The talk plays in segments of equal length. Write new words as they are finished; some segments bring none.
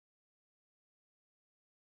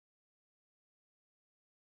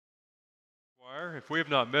Choir. If we have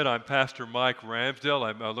not met, I'm Pastor Mike Ramsdale.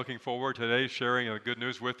 I'm looking forward today sharing good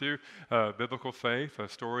news with you, biblical faith, a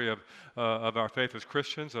story of our faith as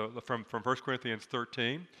Christians from 1 Corinthians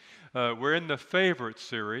 13. We're in the favorite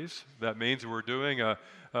series. That means we're doing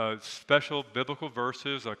special biblical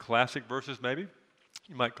verses, classic verses maybe.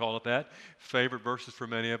 You might call it that. Favorite verses for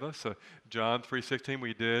many of us. John 3:16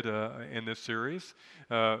 we did in this series.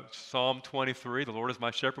 Psalm 23, the Lord is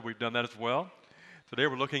my shepherd. We've done that as well. Today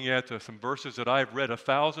we're looking at some verses that I've read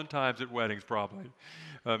 1,000 times at weddings probably.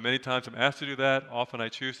 Many times I'm asked to do that. Often I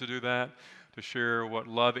choose to do that to share what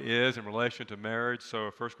love is in relation to marriage. So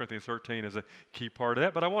 1 Corinthians 13 is a key part of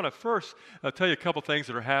that. But I want to first tell you a couple things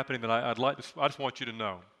that are happening that I just want you to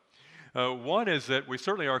know. One is that we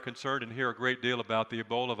certainly are concerned and hear a great deal about the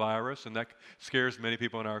Ebola virus, and that scares many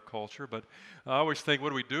people in our culture. But I always think, what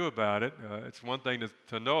do we do about it? It's one thing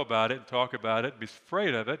to know about it and talk about it and be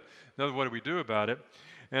afraid of it. Another, what do we do about it?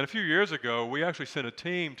 And a few years ago, we actually sent a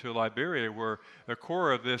team to Liberia where the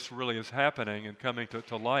core of this really is happening and coming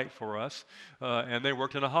to light for us. And they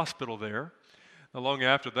worked in a hospital there. Long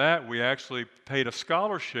after that, we actually paid a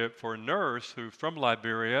scholarship for a nurse who's from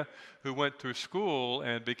Liberia who went to school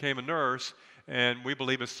and became a nurse, and we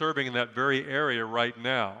believe is serving in that very area right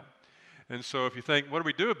now. And so if you think, what do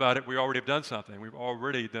we do about it? We already have done something. We've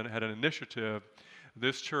already had an initiative.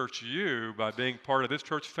 This church, by being part of this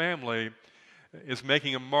church family, is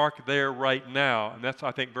making a mark there right now. And that's,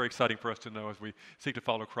 I think, very exciting for us to know as we seek to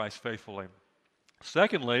follow Christ faithfully.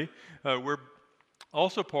 Secondly, we're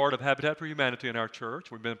also part of Habitat for Humanity in our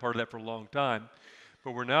church. We've been part of that for a long time.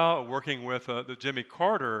 But we're now working with the Jimmy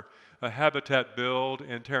Carter Habitat build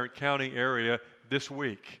in Tarrant County area this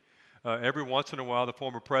week. Every once in a while, the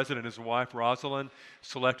former president and his wife, Rosalind,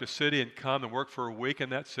 select a city and come and work for a week in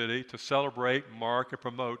that city to celebrate, mark, and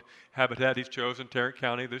promote Habitat. He's chosen Tarrant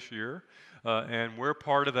County this year, and we're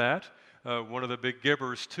part of that. One of the big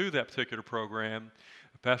givers to that particular program.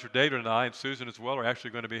 Pastor David and I and Susan as well are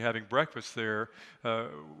actually going to be having breakfast there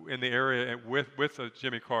in the area with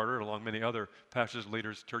Jimmy Carter, along many other pastors,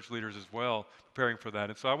 leaders, church leaders as well, preparing for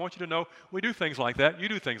that. And so I want you to know we do things like that. You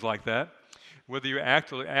do things like that. Whether you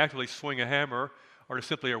actually swing a hammer or to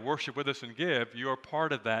simply worship with us and give, you are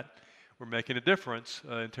part of that. We're making a difference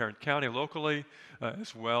in Tarrant County locally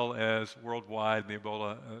as well as worldwide in the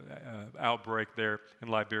Ebola outbreak there in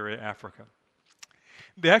Liberia, Africa.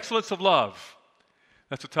 The excellence of love.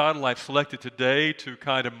 That's the title I've selected today to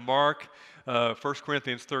kind of mark 1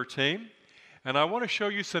 Corinthians 13. And I want to show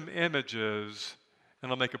you some images,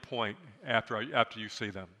 and I'll make a point after you see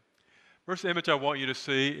them. First image I want you to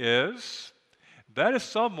see is, that is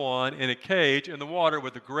someone in a cage in the water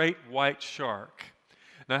with a great white shark.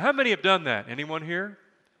 Now, how many have done that? Anyone here?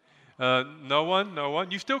 No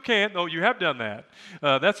one? You still can't. No, you have done that.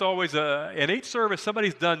 That's always, in each service,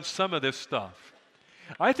 somebody's done some of this stuff.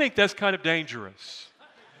 I think that's kind of dangerous.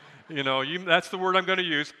 That's the word I'm going to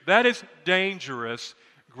use. That is dangerous.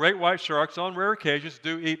 Great white sharks, on rare occasions,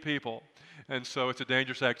 do eat people. And so it's a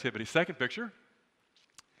dangerous activity. Second picture.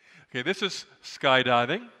 Okay, this is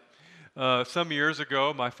skydiving. Some years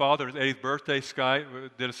ago, my father's 80th birthday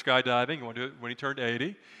did a skydiving when he turned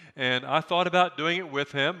 80. And I thought about doing it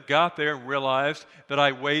with him, got there and realized that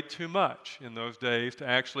I weighed too much in those days to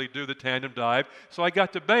actually do the tandem dive. So I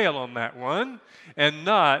got to bail on that one and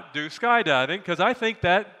not do skydiving because I think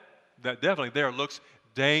that definitely there looks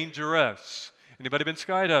dangerous. Anybody been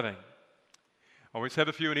skydiving? Always have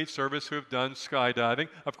a few in each service who have done skydiving.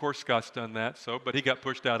 Of course, Scott's done that, but he got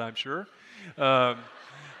pushed out, I'm sure.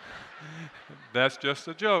 That's just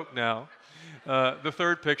a joke now. The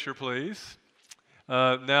third picture, please.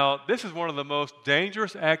 Now, this is one of the most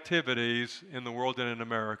dangerous activities in the world and in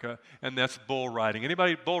America, and that's bull riding.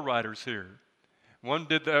 Anybody bull riders here? One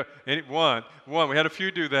did that. One. We had a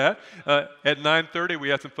few do that. At 9:30, we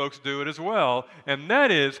had some folks do it as well, and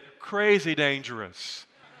that is crazy dangerous.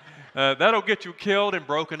 That'll get you killed and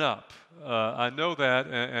broken up. I know that,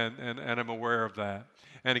 and I'm aware of that.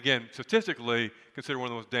 And again, statistically, considered one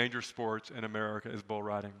of the most dangerous sports in America is bull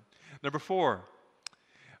riding. Number 4.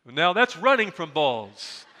 Now that's running from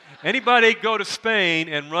bulls. Anybody go to Spain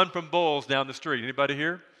and run from bulls down the street? Anybody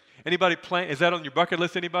here? Anybody plan? Is that on your bucket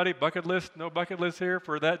list? Anybody? Bucket list? No bucket list here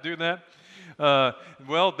for that, doing that?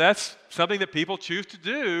 Well, that's something that people choose to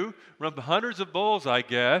do. Run hundreds of bulls, I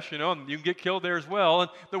guess, and you can get killed there as well.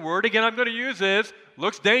 And the word, again, I'm going to use is,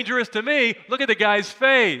 looks dangerous to me. Look at the guy's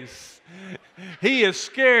face. He is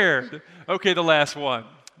scared. Okay, the last one.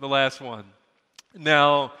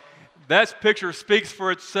 Now, that picture speaks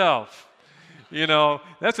for itself. You know,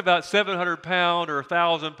 that's about 700-pound or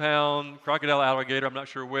 1,000-pound crocodile alligator, I'm not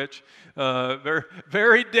sure which. Very,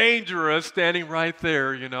 very dangerous standing right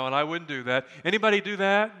there, you know, and I wouldn't do that. Anybody do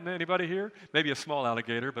that? Anybody here? Maybe a small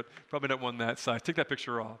alligator, but probably not one that size. Take that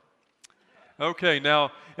picture off. Okay,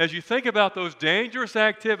 now, as you think about those dangerous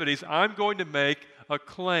activities, I'm going to make a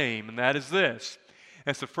claim, and that is this.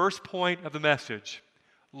 That's the first point of the message.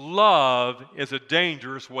 Love is a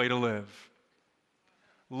dangerous way to live.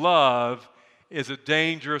 Love is a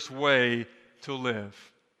dangerous way to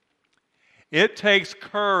live. It takes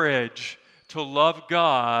courage to love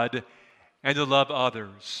God and to love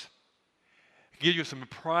others. I'll give you some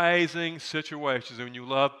surprising situations when you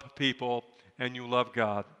love people and you love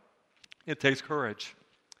God. It takes courage.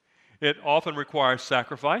 It often requires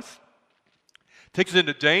sacrifice. It takes us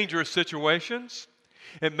into dangerous situations.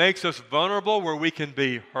 It makes us vulnerable where we can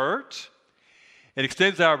be hurt. It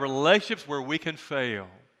extends our relationships where we can fail.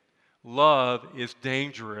 Love is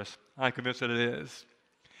dangerous. I'm convinced that it is.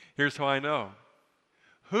 Here's how I know.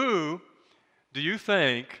 Who do you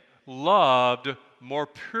think loved more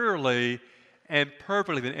purely and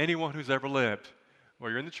perfectly than anyone who's ever lived? Well,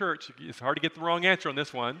 you're in the church. It's hard to get the wrong answer on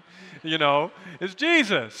this one. You know, it's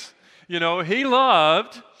Jesus. You know, he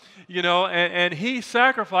loved, you know, and he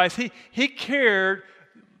sacrificed. He cared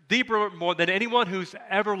deeper more than anyone who's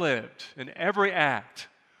ever lived in every act,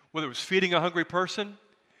 whether it was feeding a hungry person,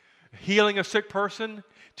 healing a sick person,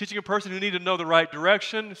 teaching a person who needed to know the right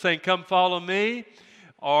direction, saying, come follow me,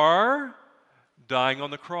 or dying on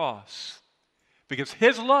the cross. Because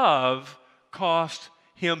his love cost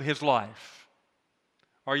him his life.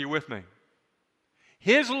 Are you with me?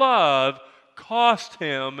 His love cost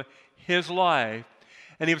him his life,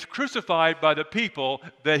 and he was crucified by the people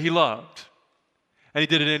that he loved. And he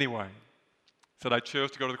did it anyway. He said, I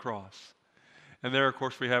chose to go to the cross. And there, of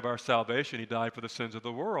course, we have our salvation. He died for the sins of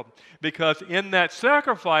the world. Because in that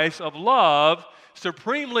sacrifice of love,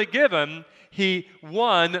 supremely given, he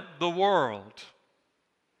won the world.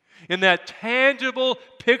 In that tangible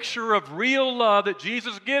picture of real love that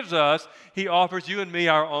Jesus gives us, he offers you and me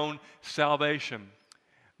our own salvation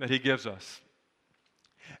that he gives us.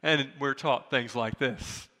 And we're taught things like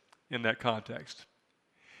this in that context.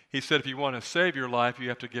 He said, if you want to save your life, you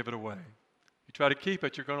have to give it away. You try to keep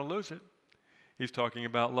it, you're going to lose it. He's talking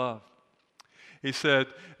about love. He said,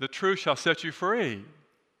 the truth shall set you free.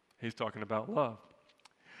 He's talking about love.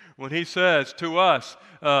 When he says to us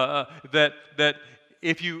that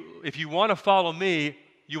if you want to follow me,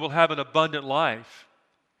 you will have an abundant life.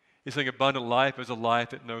 He's saying abundant life is a life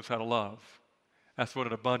that knows how to love. That's what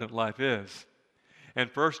an abundant life is. And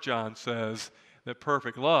 1 John says that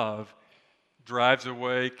perfect love drives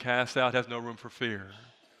away, casts out, has no room for fear.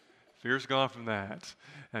 Fear's gone from that.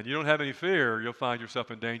 And you don't have any fear, you'll find yourself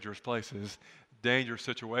in dangerous places, dangerous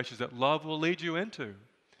situations that love will lead you into.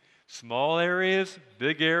 Small areas,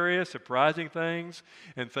 big areas, surprising things,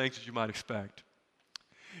 and things that you might expect.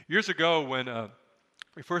 Years ago, when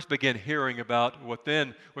we first began hearing about what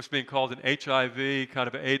then was being called an HIV kind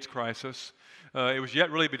of AIDS crisis, it was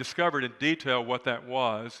yet really to be discovered in detail what that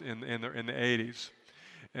was in the 80s.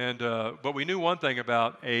 But we knew one thing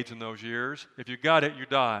about AIDS in those years. If you got it, you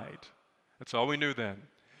died. That's all we knew then.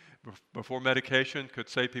 Before medication could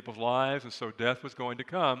save people's lives, and so death was going to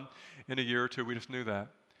come in a year or two. We just knew that.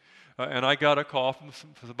 And I got a call from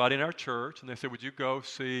somebody in our church, and they said, would you go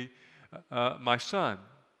see my son?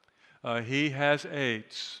 He has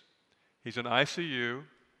AIDS. He's in ICU.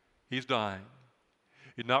 He's dying.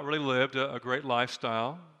 He'd not really lived a great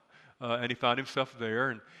lifestyle, and he found himself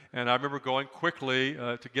there. And I remember going quickly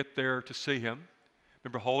to get there to see him. I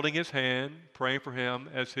remember holding his hand, praying for him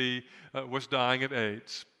as he was dying of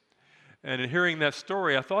AIDS. And in hearing that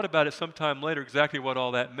story, I thought about it sometime later exactly what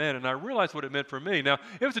all that meant, and I realized what it meant for me. Now,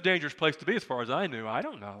 it was a dangerous place to be as far as I knew. I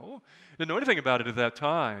don't know. Didn't know anything about it at that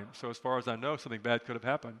time. So as far as I know, something bad could have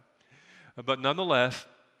happened. But nonetheless,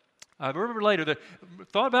 I remember later,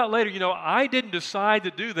 thought about later, I didn't decide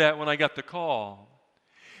to do that when I got the call.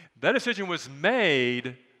 That decision was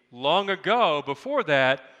made long ago, before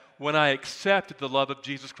that, when I accepted the love of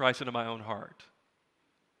Jesus Christ into my own heart.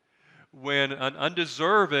 When an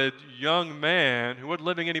undeserved young man, who wasn't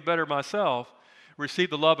living any better myself,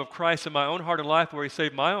 received the love of Christ in my own heart and life, where he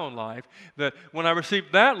saved my own life, that when I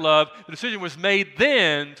received that love, the decision was made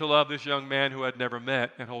then to love this young man who I'd never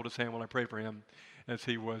met and hold his hand while I prayed for him as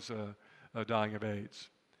he was dying of AIDS.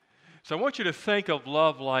 So I want you to think of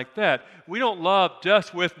love like that. We don't love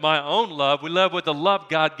just with my own love. We love with the love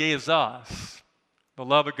God gives us. The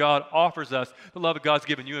love that God offers us. The love that God's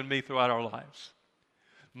given you and me throughout our lives.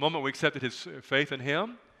 The moment we accepted his faith in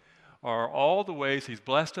him, are all the ways He's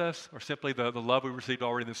blessed us, or simply the love we received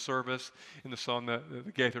already in this service, in the song, the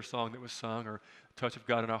Gaither song that was sung, or touch of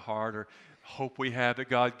God in our heart, or hope we have that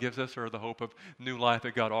God gives us, or the hope of new life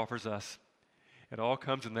that God offers us. It all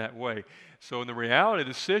comes in that way. So in the reality, the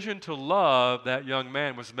decision to love that young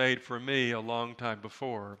man was made for me a long time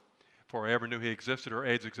before I ever knew he existed or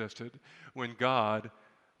AIDS existed, when God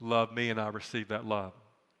loved me and I received that love.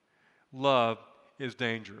 Love is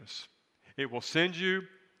dangerous. It will send you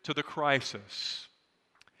to the crisis.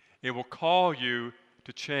 It will call you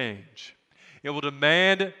to change. It will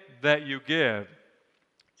demand that you give.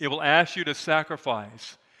 It will ask you to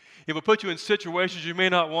sacrifice. It will put you in situations you may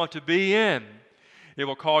not want to be in. It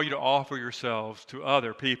will call you to offer yourselves to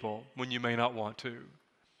other people when you may not want to.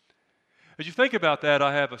 As you think about that,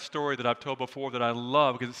 I have a story that I've told before that I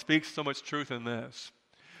love because it speaks so much truth in this.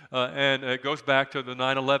 And it goes back to the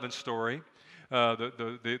 9/11 story,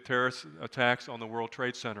 the terrorist attacks on the World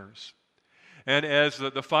Trade Centers. And as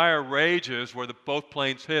the fire rages where both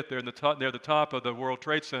planes hit, they're near the top of the World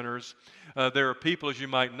Trade Centers, there are people, as you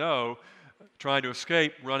might know, trying to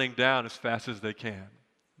escape, running down as fast as they can.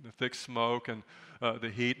 The thick smoke and the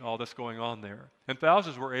heat and all that's going on there. And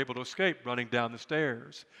thousands were able to escape running down the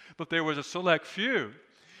stairs. But there was a select few,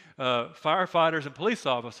 firefighters and police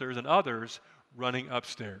officers and others, running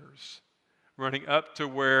upstairs, running up to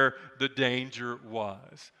where the danger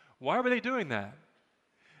was. Why were they doing that?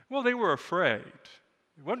 Well, they were afraid.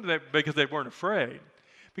 It wasn't because they weren't afraid,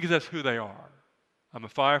 because that's who they are. I'm a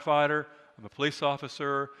firefighter. I'm a police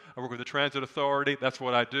officer. I work with the transit authority. That's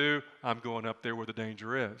what I do. I'm going up there where the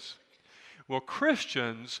danger is. Well,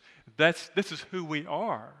 Christians, this is who we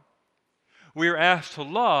are. We are asked to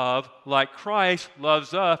love like Christ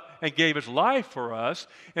loves us and gave His life for us.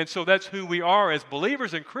 And so that's who we are as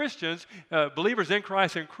believers and Christians, believers in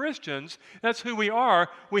Christ and Christians. That's who we are.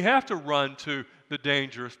 We have to run to the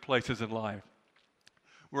dangerous places in life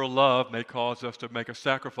where love may cause us to make a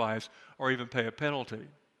sacrifice or even pay a penalty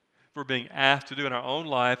for being asked to do in our own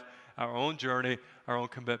life, our own journey, our own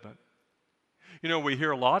commitment. You know, we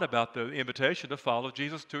hear a lot about the invitation to follow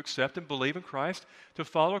Jesus, to accept and believe in Christ, to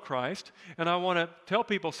follow Christ. And I want to tell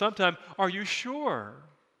people sometime, are you sure?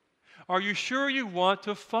 Are you sure you want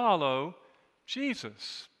to follow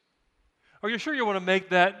Jesus? Are you sure you want to make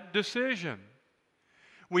that decision?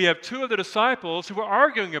 We have two of the disciples who were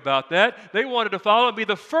arguing about that. They wanted to follow and be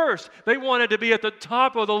the first. They wanted to be at the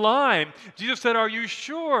top of the line. Jesus said, are you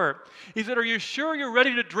sure? He said, are you sure you're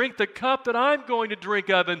ready to drink the cup that I'm going to drink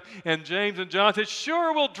of? And James and John said,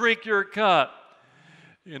 sure, we'll drink your cup.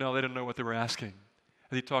 You know, they didn't know what they were asking.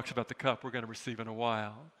 And he talks about the cup we're going to receive in a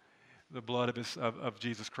while, the blood of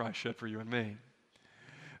Jesus Christ shed for you and me.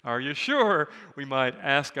 Are you sure? We might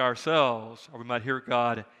ask ourselves, or we might hear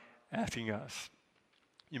God asking us.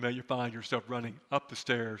 You may find yourself running up the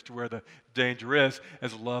stairs to where the danger is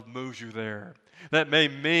as love moves you there. That may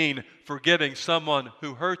mean forgiving someone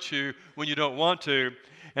who hurts you when you don't want to,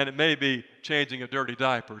 and it may be changing a dirty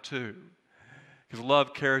diaper too. Because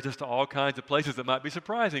love carries us to all kinds of places that might be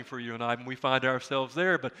surprising for you and I when we find ourselves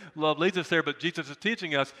there, but love leads us there, but Jesus is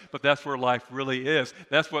teaching us, but that's where life really is.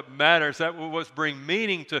 That's what matters. That's what brings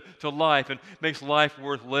meaning to life and makes life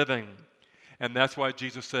worth living. And that's why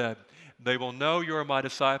Jesus said, they will know you are my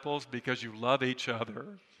disciples because you love each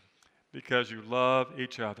other. Because you love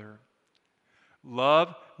each other.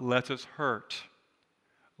 Love lets us hurt.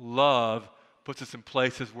 Love puts us in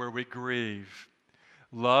places where we grieve.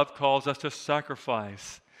 Love calls us to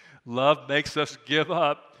sacrifice. Love makes us give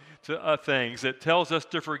up to things. It tells us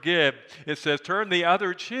to forgive. It says, turn the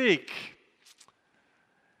other cheek.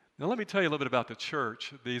 Now let me tell you a little bit about the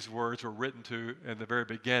church. These words were written to in the very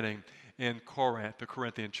beginning in Corinth, the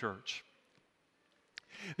Corinthian church.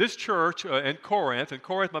 This church in Corinth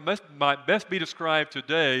might best be described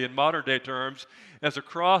today in modern day terms as a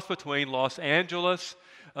cross between Los Angeles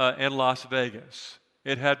and Las Vegas.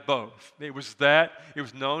 It had both. It was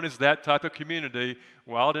known as that type of community,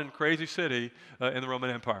 wild and crazy city in the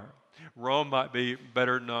Roman Empire. Rome might be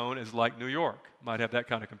better known as like New York, might have that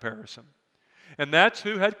kind of comparison. And that's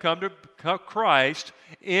who had come to Christ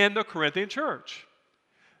in the Corinthian church.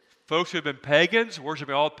 Folks who had been pagans,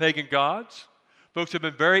 worshiping all pagan gods. Folks who have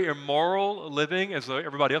been very immoral living as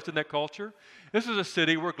everybody else in that culture. This is a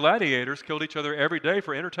city where gladiators killed each other every day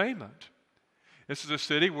for entertainment. This is a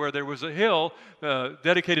city where there was a hill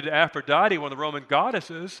dedicated to Aphrodite, one of the Roman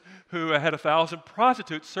goddesses, who had 1,000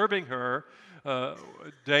 prostitutes serving her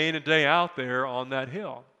day in and day out there on that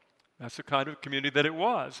hill. That's the kind of community that it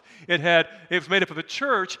was. It was made up of a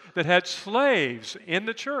church that had slaves in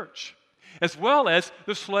the church, as well as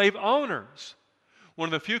the slave owners. One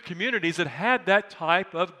of the few communities that had that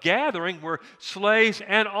type of gathering where slaves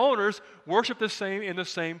and owners worshiped in the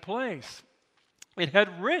same place. It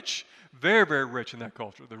had rich, very, very rich in that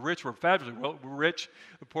culture. The rich were fabulously rich.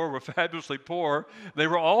 The poor were fabulously poor. They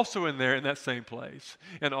were also in there in that same place.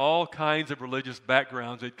 And all kinds of religious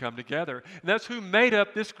backgrounds had come together. And that's who made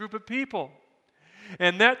up this group of people.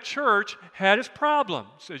 And that church had its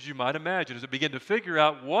problems, as you might imagine, as it began to figure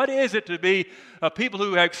out what is it to be a people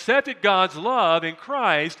who accepted God's love in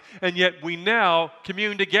Christ, and yet we now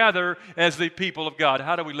commune together as the people of God.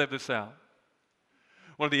 How do we live this out?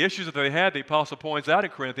 One of the issues that they had, the apostle points out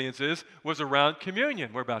in Corinthians, was around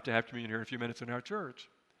communion. We're about to have communion here in a few minutes in our church.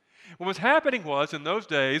 What was happening was, in those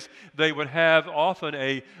days, they would have often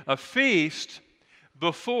a feast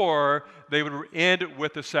before they would end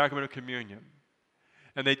with the sacrament of communion.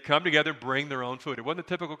 And they'd come together and bring their own food. It wasn't a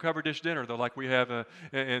typical covered dish dinner, though, like we have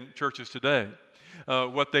in churches today.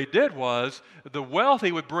 What they did was, the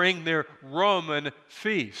wealthy would bring their Roman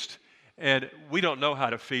feast. And we don't know how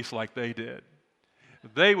to feast like they did.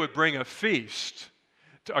 They would bring a feast,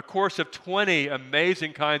 a course of 20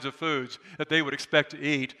 amazing kinds of foods that they would expect to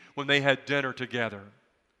eat when they had dinner together.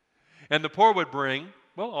 And the poor would bring,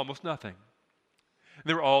 well, almost nothing.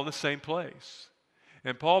 They were all in the same place.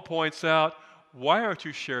 And Paul points out, why aren't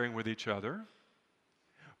you sharing with each other?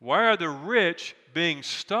 Why are the rich being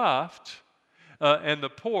stuffed and the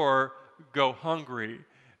poor go hungry?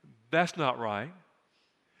 That's not right.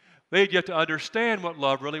 They had yet to understand what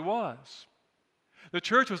love really was. The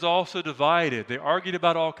church was also divided. They argued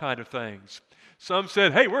about all kinds of things. Some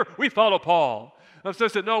said, hey, we follow Paul. Some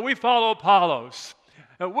said, no, we follow Apollos.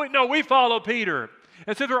 No, we follow Peter.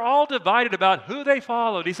 And so they're all divided about who they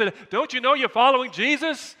followed. He said, don't you know you're following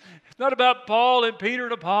Jesus? It's not about Paul and Peter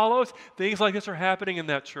and Apollos. Things like this are happening in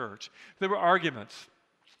that church. There were arguments.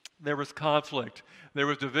 There was conflict. There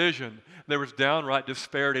was division. There was downright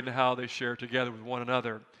disparity in how they shared together with one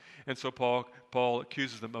another. And so Paul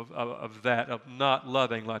accuses them of that, of not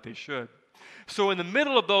loving like they should. So in the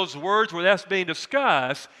middle of those words where that's being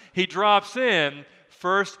discussed, he drops in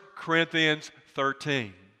 1 Corinthians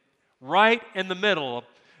 13. Right in the middle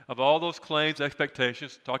of all those claims,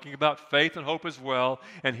 expectations, talking about faith and hope as well.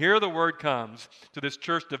 And here the word comes to this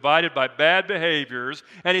church divided by bad behaviors.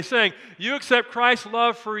 And he's saying, you accept Christ's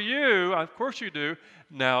love for you. Of course you do.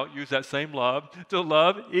 Now use that same love to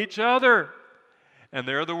love each other. And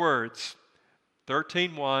there are the words,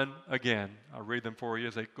 13:1 again. I'll read them for you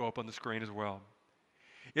as they go up on the screen as well.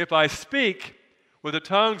 If I speak with the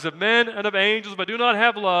tongues of men and of angels, but do not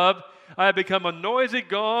have love, I have become a noisy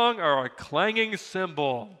gong or a clanging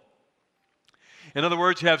cymbal. In other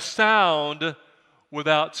words, you have sound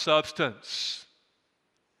without substance.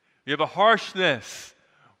 You have a harshness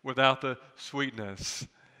without the sweetness.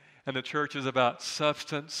 And the church is about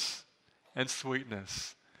substance and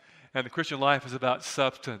sweetness. And the Christian life is about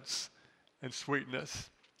substance and sweetness.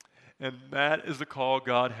 And that is the call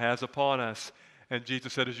God has upon us. And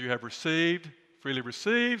Jesus said, as you have received, freely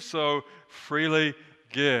receive, so freely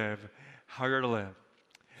give. How you're to live.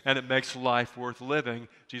 And it makes life worth living.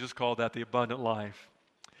 Jesus called that the abundant life.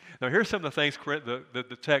 Now here's some of the things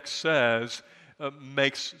the text says,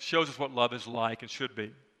 shows us what love is like and should be.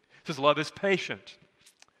 It says love is patient.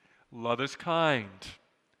 Love is kind.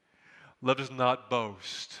 Love does not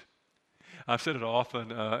boast. I've said it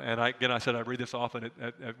often, and I said I read this often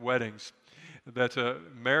at weddings, that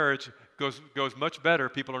marriage goes much better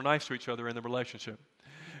if people are nice to each other in the relationship.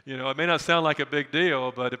 You know, it may not sound like a big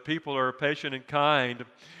deal, but if people are patient and kind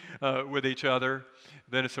with each other,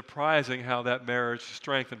 then it's surprising how that marriage is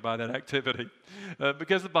strengthened by that activity.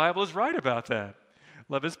 Because the Bible is right about that.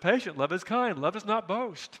 Love is patient. Love is kind. Love does not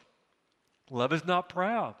boast. Love is not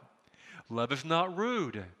proud. Love is not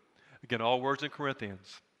rude. Again, all words in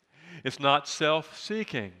Corinthians. It's not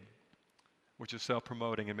self-seeking, which is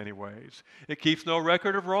self-promoting in many ways. It keeps no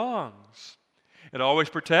record of wrongs. It always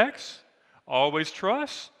protects, always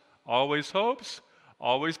trusts, always hopes,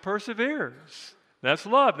 always perseveres. That's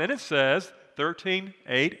love. Then it says,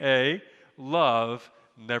 13:8a, love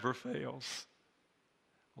never fails.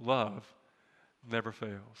 Love never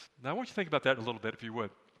fails. Now, I want you to think about that a little bit, if you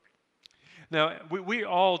would. Now, we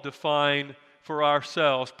all define for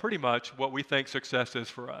ourselves pretty much what we think success is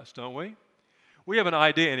for us, don't we? We have an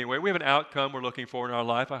idea anyway. We have an outcome we're looking for in our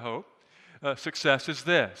life, I hope. Success is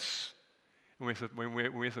this. And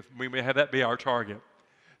we may have that be our target.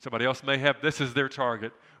 Somebody else may have this as their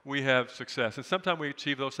target. We have success. And sometimes we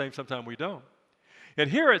achieve those things, sometimes we don't.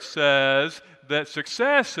 And here it says that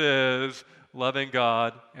success is loving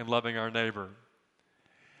God and loving our neighbor.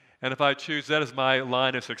 And if I choose that as my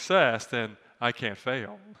line of success, then I can't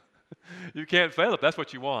fail. You can't fail if that's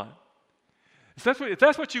what you want. If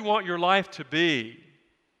that's what you want your life to be,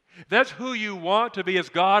 if that's who you want to be as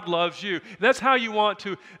God loves you, if that's how you want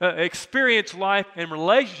to experience life and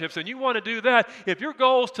relationships, and you want to do that, if your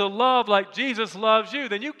goal is to love like Jesus loves you,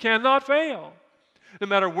 then you cannot fail. No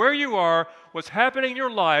matter where you are, what's happening in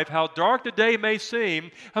your life, how dark the day may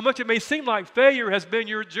seem, how much it may seem like failure has been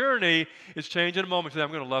your journey, it's changed in a moment. Today,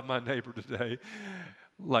 I'm going to love my neighbor today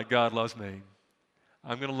like God loves me.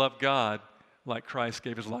 I'm going to love God like Christ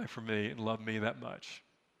gave his life for me and loved me that much.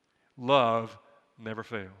 Love never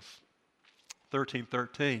fails.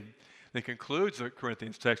 13:13. It concludes the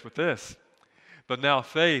Corinthians text with this. But now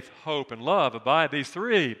faith, hope, and love abide, these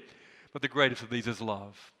three, but the greatest of these is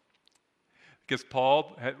love. Because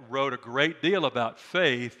Paul wrote a great deal about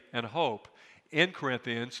faith and hope in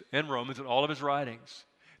Corinthians and Romans and all of his writings.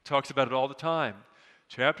 He talks about it all the time.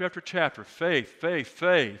 Chapter after chapter, faith, faith,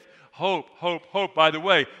 faith, hope, hope, hope. By the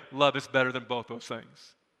way, love is better than both those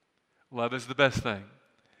things. Love is the best thing.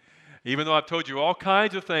 Even though I've told you all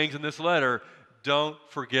kinds of things in this letter, don't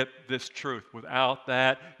forget this truth. Without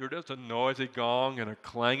that, you're just a noisy gong and a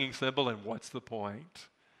clanging cymbal, and what's the point?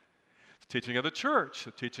 Teaching of the church,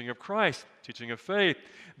 the teaching of Christ, teaching of faith,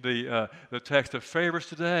 the text of favors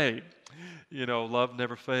today. You know, love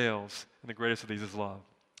never fails, and the greatest of these is love.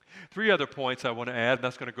 Three other points I want to add, and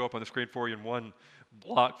that's going to go up on the screen for you in one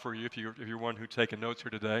block for you if you're one who's taking notes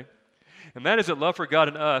here today. And that is that love for God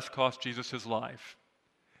and us cost Jesus his life.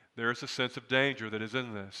 There's a sense of danger that is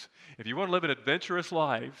in this. If you want to live an adventurous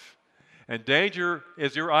life, and danger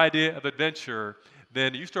is your idea of adventure,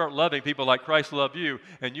 then you start loving people like Christ loved you,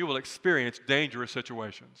 and you will experience dangerous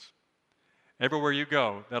situations. Everywhere you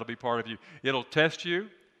go, that'll be part of you. It'll test you.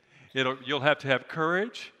 You'll have to have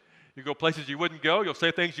courage. You go places you wouldn't go. You'll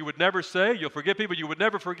say things you would never say. You'll forgive people you would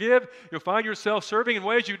never forgive. You'll find yourself serving in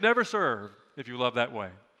ways you'd never serve if you love that way.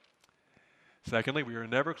 Secondly, we are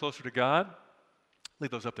never closer to God.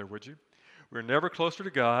 Leave those up there, would you? We're never closer to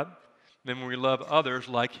God than when we love others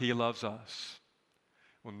like he loves us.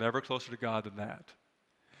 We're never closer to God than that.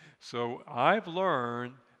 So I've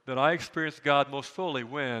learned that I experience God most fully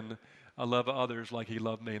when I love others like he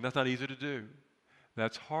loved me. And that's not easy to do.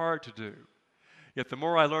 That's hard to do. Yet the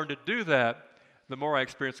more I learn to do that, the more I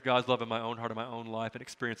experience God's love in my own heart and my own life and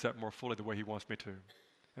experience that more fully the way he wants me to.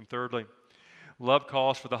 And thirdly, love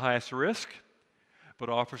calls for the highest risk, but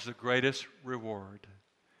offers the greatest reward.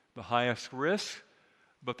 The highest risk,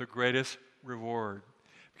 but the greatest reward.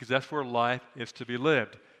 Because that's where life is to be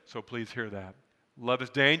lived. So please hear that. Love is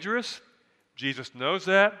dangerous. Jesus knows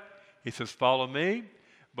that. He says, follow me.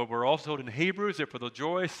 But we're also told in Hebrews that for the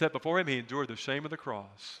joy set before him, he endured the shame of the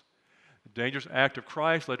cross. The dangerous act of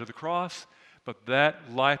Christ led to the cross, but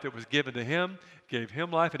that life that was given to him gave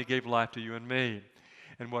him life, and he gave life to you and me.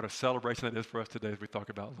 And what a celebration that is for us today as we talk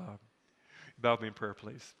about love. Bow with me in prayer,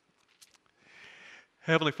 please.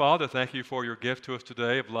 Heavenly Father, thank you for your gift to us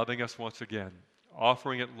today of loving us once again.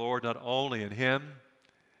 Offering it, Lord, not only in hymn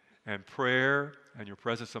and prayer and your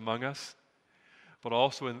presence among us, but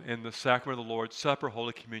also in the sacrament of the Lord's Supper,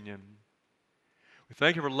 Holy Communion. We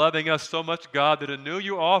thank you for loving us so much, God, that anew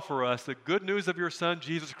you offer us the good news of your Son,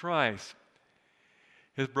 Jesus Christ,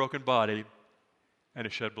 his broken body and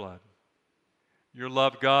his shed blood. Your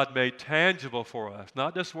love, God, made tangible for us,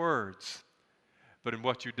 not just words, but in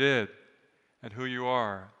what you did and who you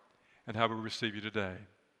are and how we receive you today.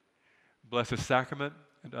 Bless this sacrament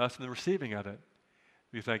and us in the receiving of it.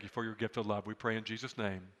 We thank you for your gift of love. We pray in Jesus'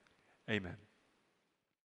 name. Amen.